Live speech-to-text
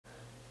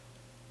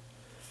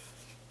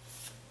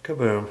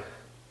Kaboom.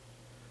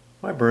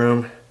 My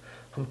broom.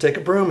 I'm gonna take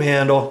a broom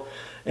handle,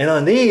 and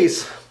on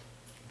these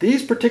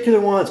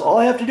particular ones, all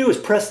I have to do is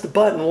press the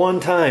button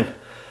one time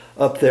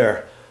up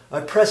there.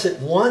 I press it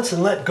once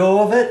and let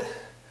go of it.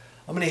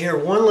 I'm gonna hear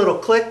one little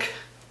click,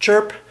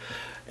 chirp,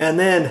 and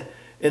then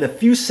in a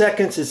few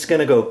seconds it's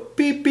gonna go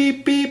beep,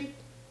 beep, beep,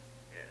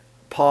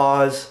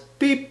 pause,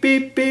 beep,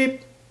 beep,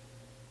 beep,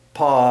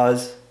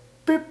 pause,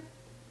 beep.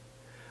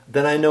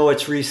 Then I know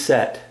it's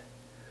reset.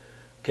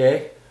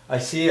 Okay, I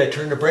see I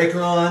turned the breaker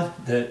on,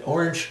 the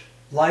orange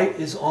light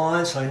is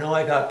on, so I know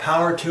I got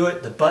power to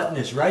it. The button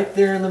is right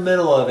there in the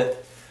middle of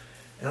it.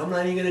 And I'm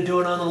not even going to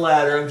do it on the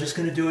ladder, I'm just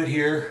going to do it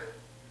here.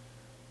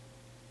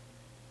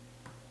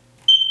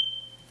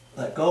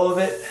 Let go of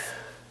it.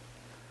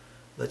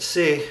 Let's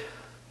see.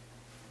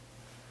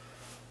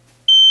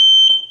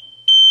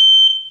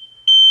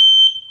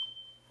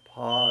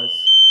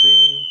 Pause,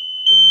 beam,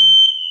 boom,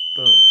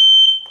 boom.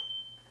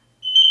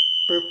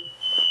 Boop.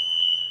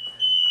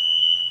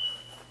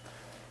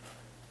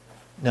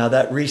 Now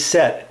that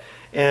reset.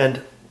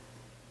 And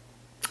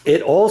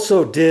it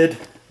also did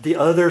the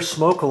other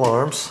smoke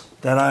alarms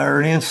that I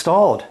already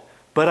installed.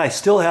 But I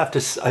still have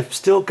to, I've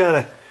still got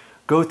to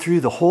go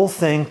through the whole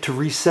thing to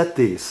reset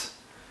these.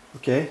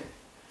 Okay?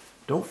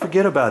 Don't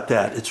forget about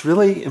that. It's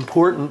really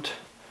important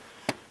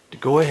to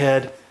go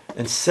ahead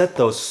and set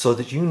those so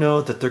that you know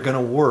that they're going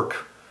to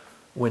work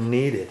when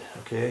needed.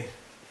 Okay?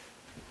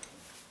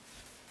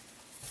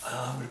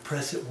 I'm going to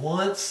press it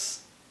once.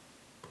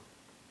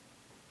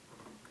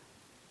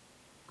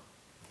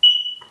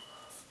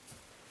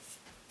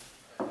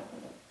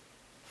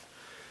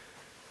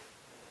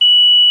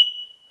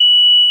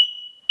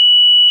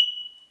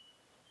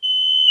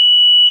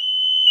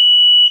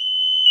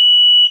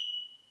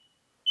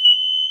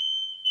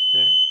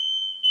 Okay.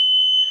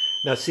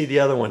 Now see the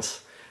other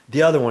ones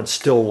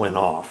still went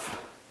off.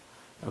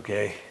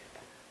 Okay.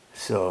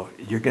 So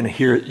you're gonna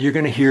hear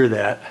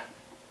that.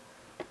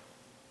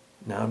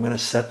 Now I'm gonna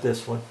set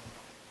this one.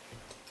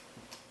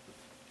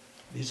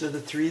 These are the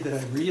three that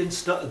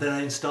I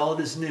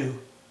installed as new.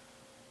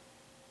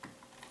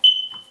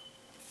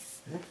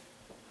 Okay.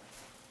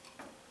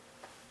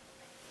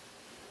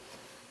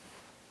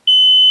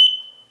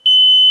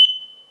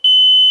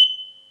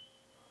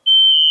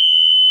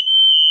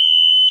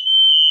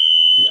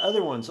 The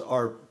other ones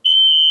are,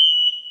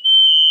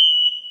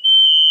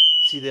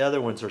 see, the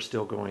other ones are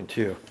still going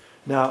too.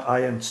 Now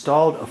I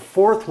installed a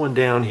fourth one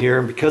down here,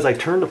 and because I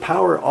turned the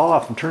power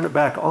off and turned it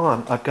back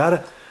on, I've got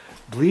to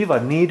believe I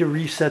need to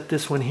reset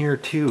this one here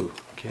too.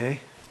 Okay.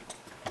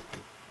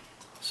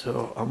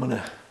 So I'm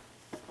gonna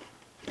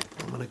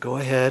go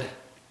ahead.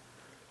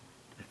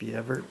 If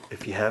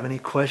you have any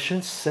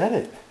questions, set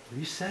it,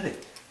 reset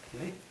it.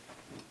 Okay.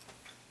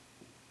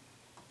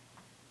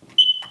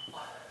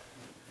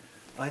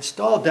 I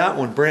installed that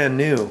one brand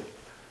new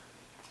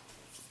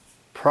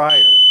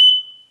prior.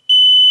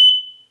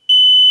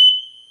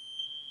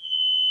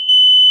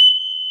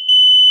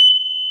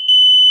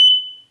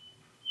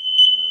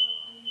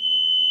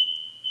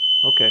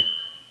 Okay.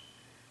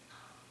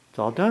 It's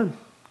all done.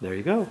 There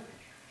you go.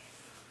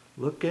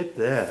 Look at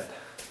that.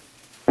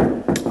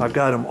 I've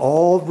got them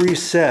all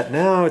reset.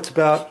 Now it's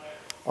about,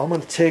 I'm going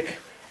to take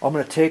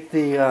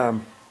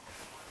the,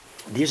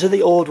 these are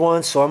the old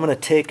ones, so I'm going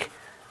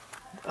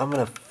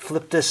to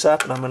flip this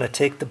up and I'm going to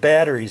take the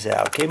batteries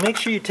out. Okay, make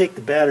sure you take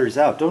the batteries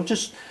out. Don't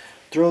just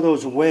throw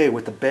those away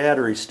with the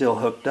battery still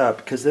hooked up,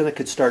 because then it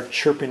could start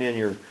chirping in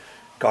your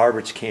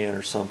garbage can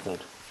or something.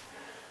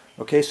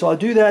 Okay, so I'll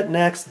do that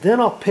next.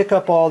 Then I'll pick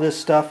up all this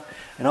stuff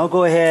and I'll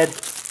go ahead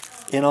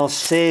and I'll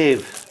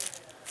save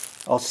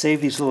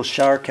these little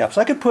shower caps.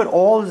 I could put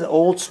all the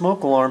old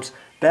smoke alarms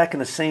back in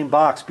the same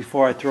box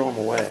before I throw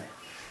them away.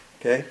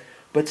 Okay,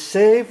 but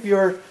save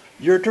your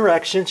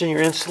directions and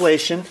your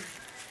installation.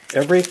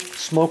 Every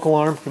smoke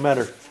alarm, no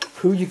matter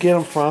who you get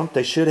them from,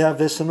 they should have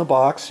this in the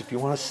box. If you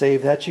want to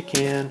save that, you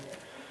can.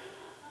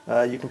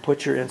 You can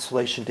put your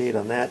installation date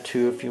on that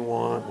too if you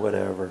want,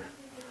 whatever.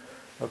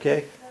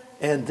 Okay,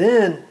 and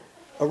then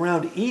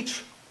around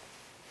each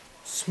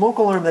smoke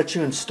alarm that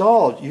you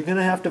installed, you're going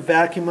to have to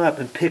vacuum up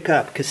and pick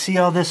up. Because see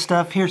all this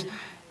stuff here?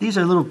 These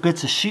are little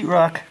bits of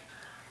sheetrock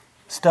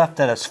stuff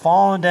that has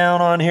fallen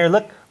down on here.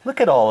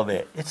 Look at all of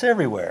it. It's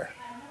everywhere.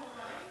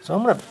 So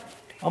I'm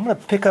gonna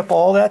pick up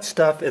all that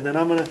stuff and then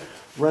I'm gonna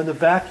run the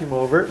vacuum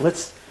over it.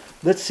 Let's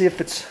see if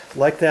it's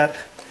like that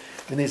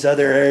in these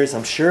other areas.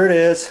 I'm sure it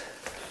is.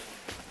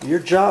 Your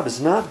job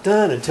is not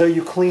done until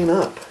you clean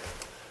up.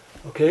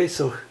 Okay,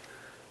 so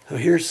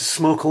here's the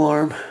smoke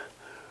alarm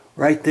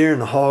right there in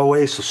the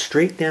hallway. So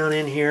straight down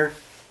in here.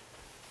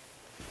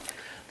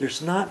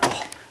 There's not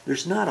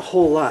a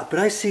whole lot, but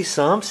I see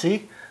some.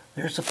 See,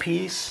 there's a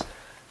piece.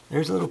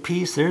 There's a little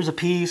piece. There's a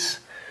piece.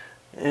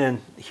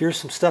 And here's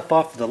some stuff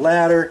off of the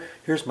ladder.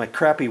 Here's my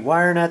crappy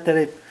wire nut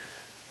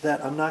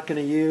that I'm not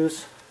going to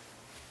use.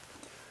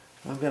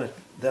 I'm going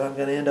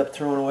to end up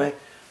throwing away.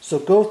 So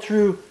go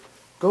through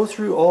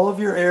all of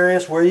your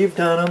areas where you've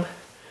done them.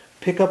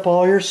 Pick up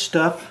all your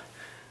stuff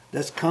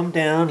that's come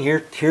down.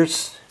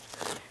 Here's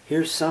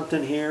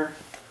something here.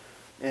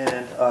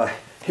 And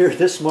here,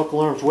 this smoke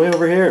alarm's way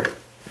over here.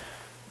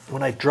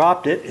 When I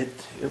dropped it,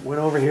 it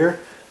went over here.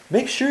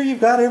 Make sure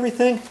you've got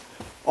everything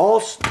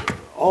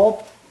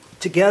all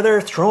together,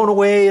 thrown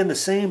away in the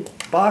same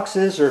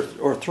boxes,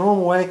 or thrown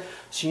away,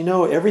 so you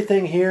know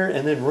everything here,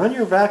 and then run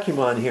your vacuum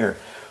on here.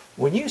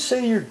 When you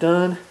say you're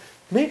done,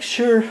 make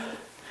sure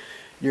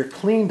you're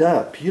cleaned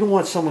up. You don't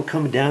want someone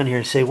coming down here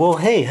and say, well,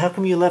 hey, how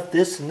come you left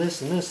this and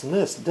this and this and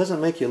this? It doesn't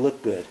make you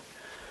look good.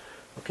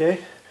 Okay?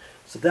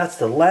 So that's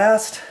the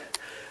last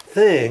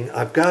thing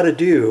I've got to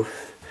do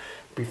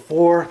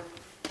before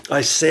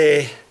I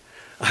say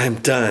I'm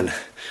done.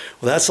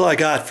 Well, that's all I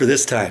got for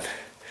this time.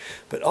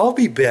 But I'll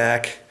be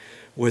back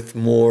with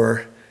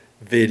more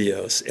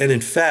videos. And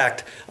in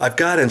fact, I've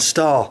got to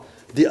install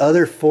the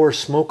other 4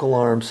 smoke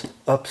alarms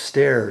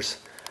upstairs.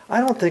 I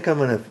don't think I'm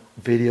going to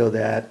video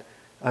that.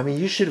 I mean,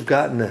 you should have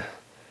gotten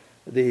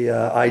the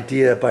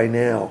idea by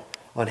now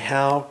on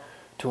how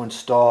to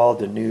install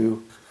the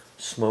new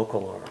smoke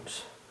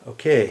alarms.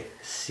 Okay,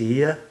 see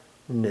ya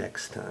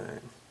next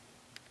time.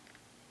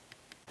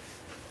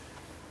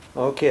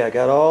 Okay, I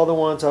got all the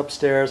ones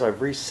upstairs.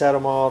 I've reset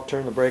them all,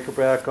 turned the breaker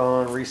back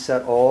on,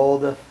 reset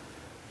all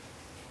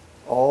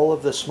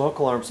of the smoke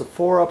alarms. The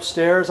 4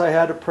 upstairs I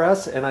had to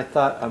press, and I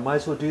thought I might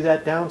as well do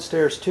that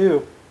downstairs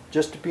too,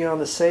 just to be on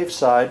the safe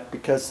side,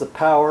 because the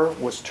power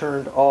was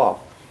turned off.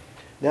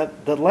 Now,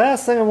 the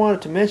last thing I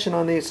wanted to mention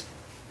on these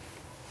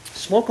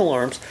smoke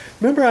alarms,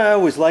 remember I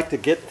always like to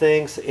get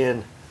things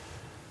in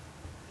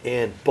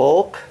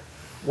bulk?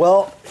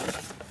 Well,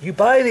 you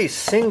buy these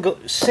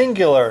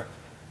singular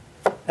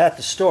at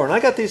the store, and I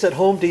got these at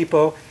Home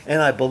Depot,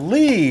 and I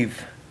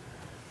believe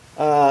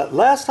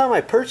last time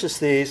I purchased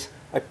these,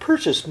 I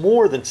purchased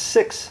more than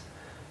 6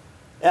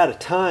 at a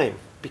time,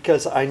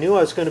 because I knew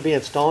I was going to be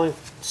installing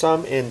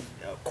some in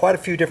quite a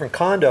few different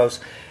condos.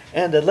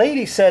 And the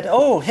lady said,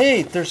 oh,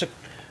 hey,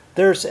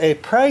 there's a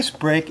price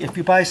break if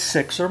you buy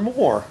 6 or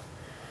more.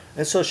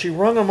 And so she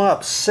rung them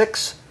up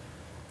 6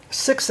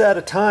 at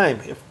a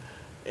time.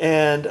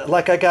 And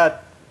like I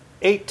got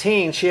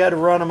 18, she had to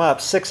run them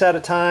up 6 at a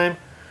time,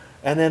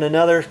 and then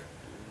another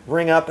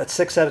ring up at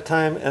 6 at a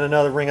time, and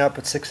another ring up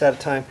at 6 at a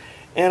time.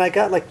 And I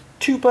got like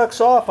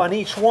 $2 off on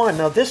each one.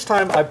 Now this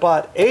time I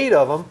bought 8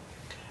 of them,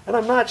 and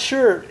I'm not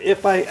sure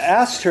if I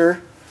asked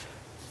her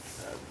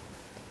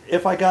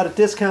if I got a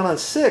discount on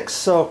 6.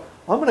 So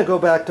I'm going to go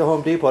back to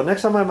Home Depot.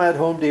 Next time I'm at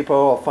Home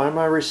Depot, I'll find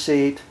my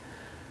receipt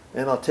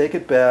and I'll take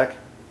it back,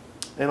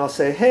 and I'll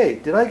say, hey,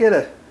 did I get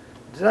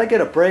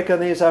a break on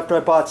these after I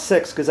bought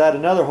 6? Because at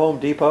another Home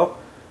Depot,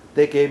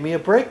 they gave me a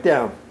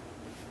breakdown,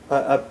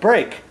 a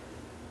break,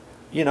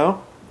 you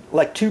know,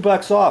 like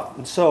 $2 off.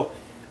 And so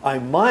I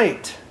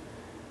might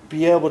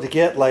be able to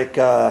get, like,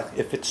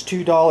 if it's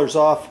 $2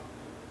 off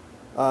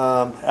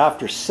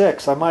after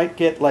 6, I might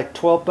get like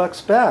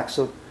 $12 back.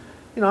 So,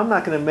 you know, I'm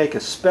not going to make a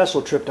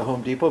special trip to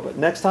Home Depot, but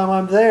next time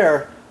I'm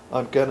there,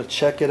 I'm going to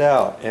check it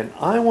out. And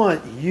I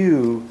want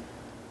you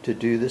to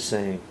do the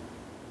same.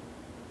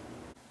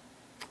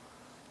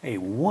 Hey,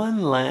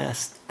 one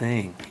last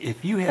thing.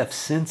 If you have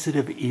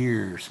sensitive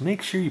ears,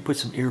 make sure you put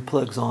some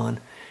earplugs on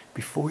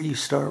before you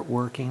start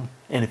working.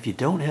 And if you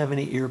don't have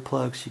any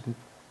earplugs, you can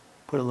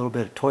put a little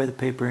bit of toilet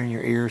paper in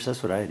your ears.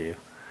 That's what I do.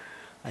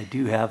 I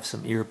do have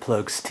some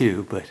earplugs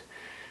too, but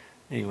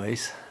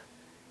anyways,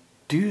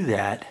 do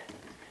that,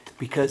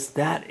 because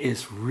that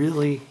is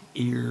really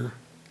ear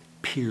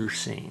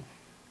piercing.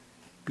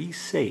 Be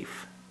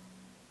safe,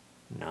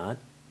 not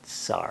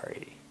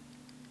sorry.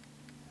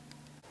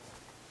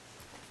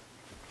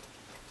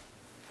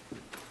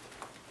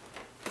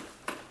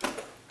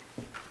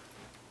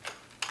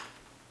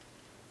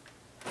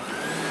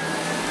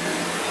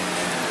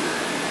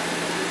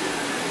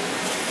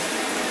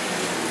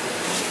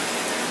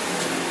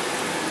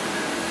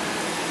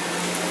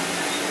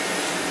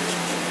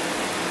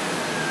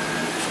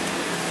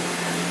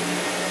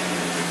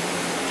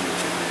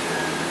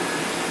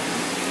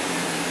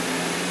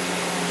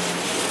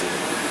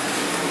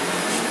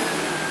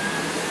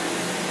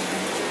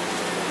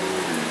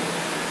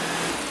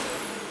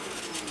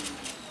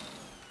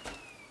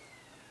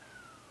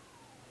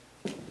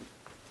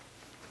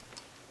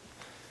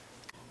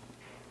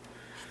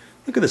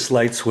 Look at this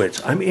light switch.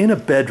 I'm in a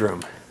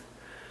bedroom.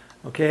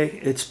 Okay,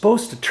 it's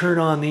supposed to turn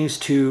on these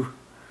 2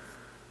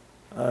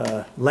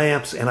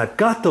 lamps, and I've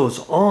got those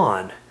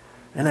on,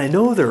 and I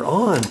know they're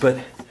on, but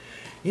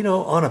you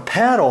know, on a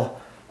paddle,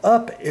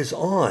 up is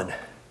on,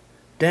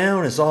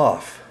 down is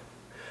off.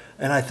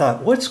 And I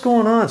thought, what's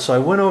going on? So I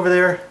went over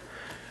there,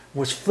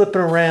 was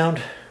flipping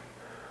around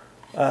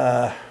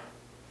to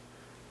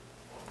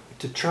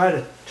try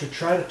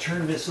to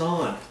turn this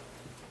on.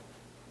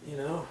 You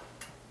know,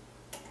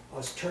 I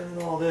was turning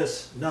all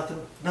this, nothing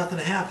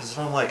happens.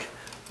 And I'm like,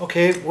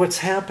 okay, what's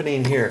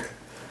happening here?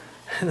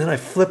 And then I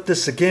flip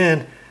this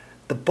again,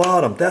 the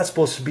bottom, that's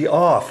supposed to be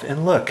off.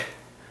 And look,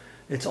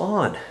 it's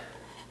on.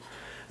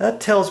 That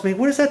tells me,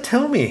 what does that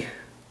tell me?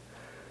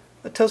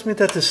 That tells me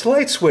that this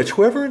light switch,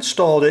 whoever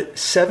installed it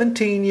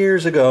 17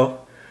 years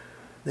ago,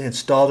 they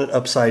installed it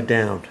upside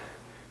down.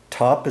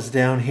 Top is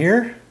down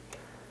here,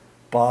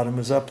 bottom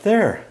is up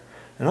there.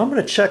 And I'm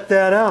going to check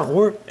that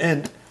out.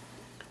 And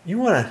you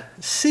want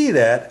to see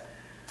that,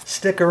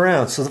 stick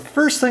around. So the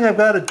first thing I've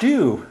got to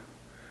do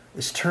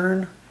is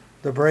turn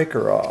the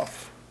breaker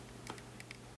off.